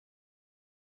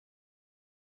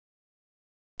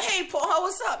Hey, Paul,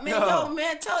 what's up, man? Yo,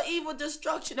 man, tell Evil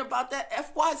Destruction about that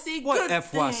FYC what good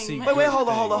FYC thing, man. Wait,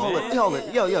 hold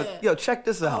it. Yo, check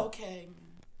this out. Okay.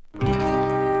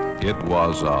 It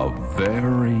was a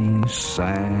very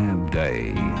sad day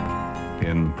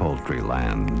in poultry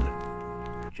land.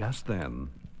 Just then,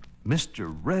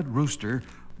 Mr. Red Rooster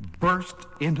burst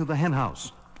into the hen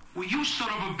house. Well, you son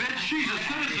of a bitch, she's a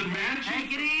citizen, man.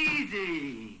 Take it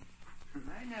easy.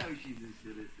 I know she's a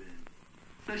citizen.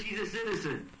 So she's a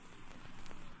citizen.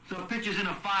 So a picture's in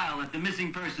a file at the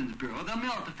Missing Persons Bureau. They'll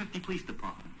mail it to 50 Police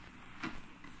Department.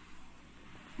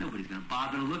 Nobody's gonna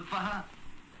bother to look for her.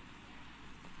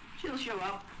 She'll show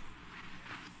up.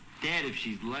 Dead if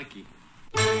she's lucky.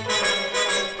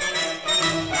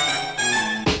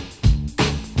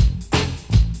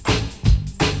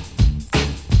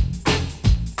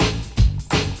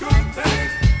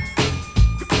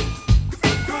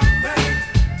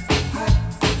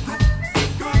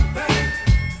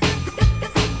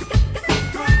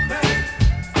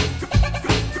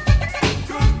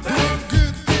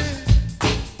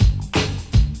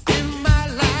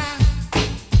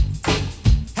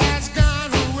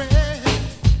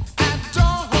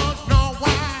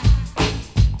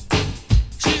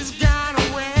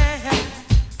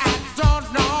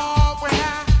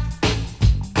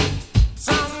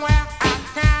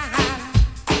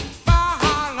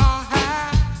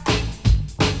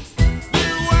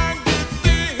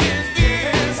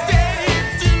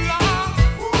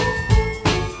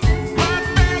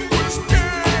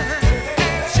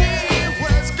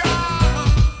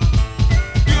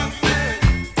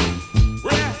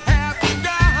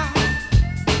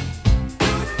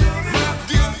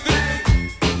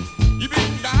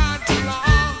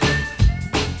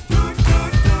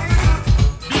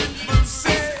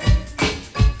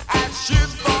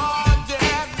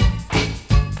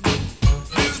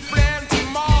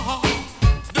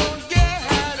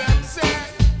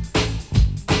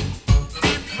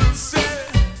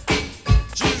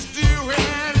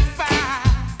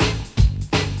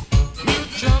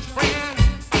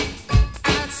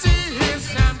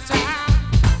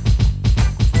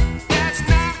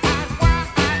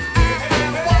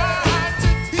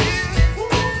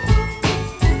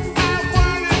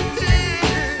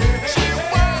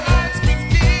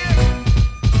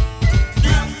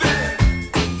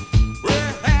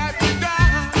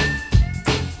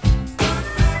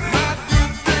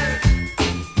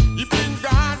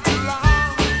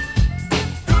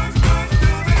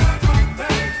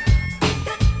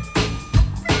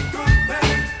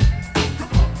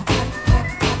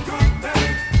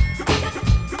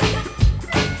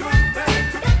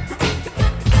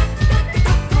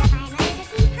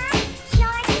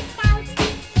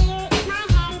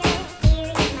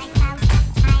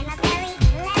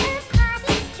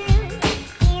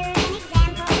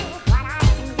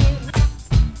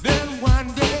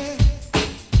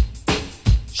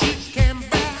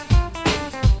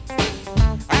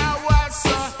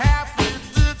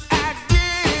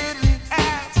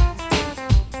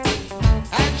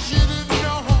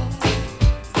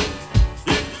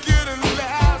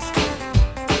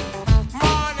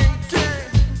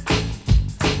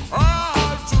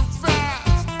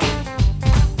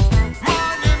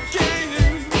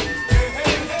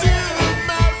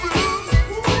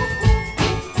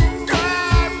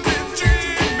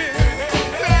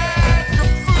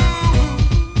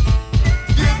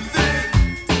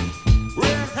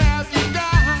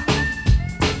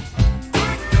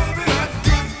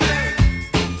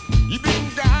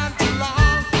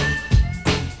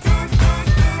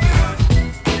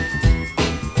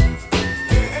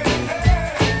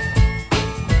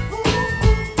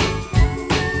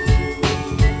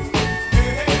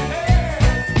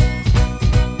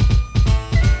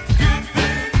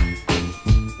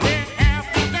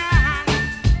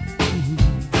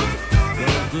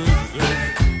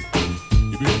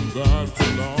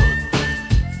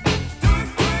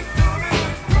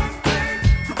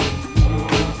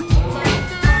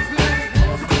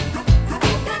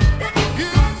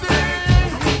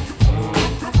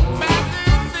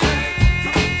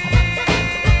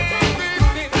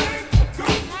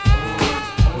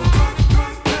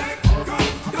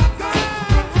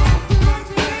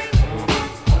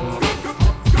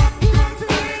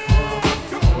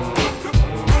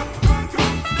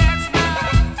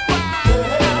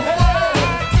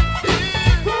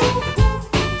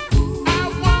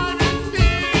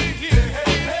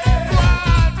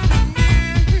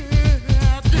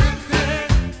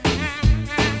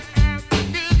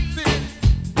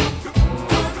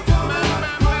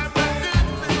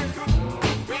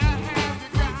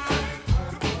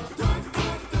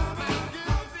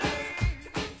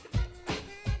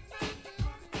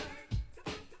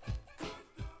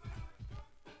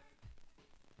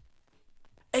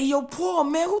 Hey, yo, Paul,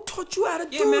 man, who taught you how to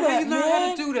do Yeah, man, how that, you learn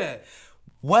how to do that?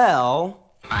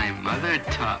 Well, My mother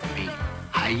taught me.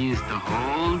 I used the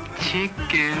whole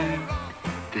chicken.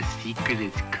 The secret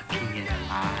is cooking it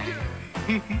alive.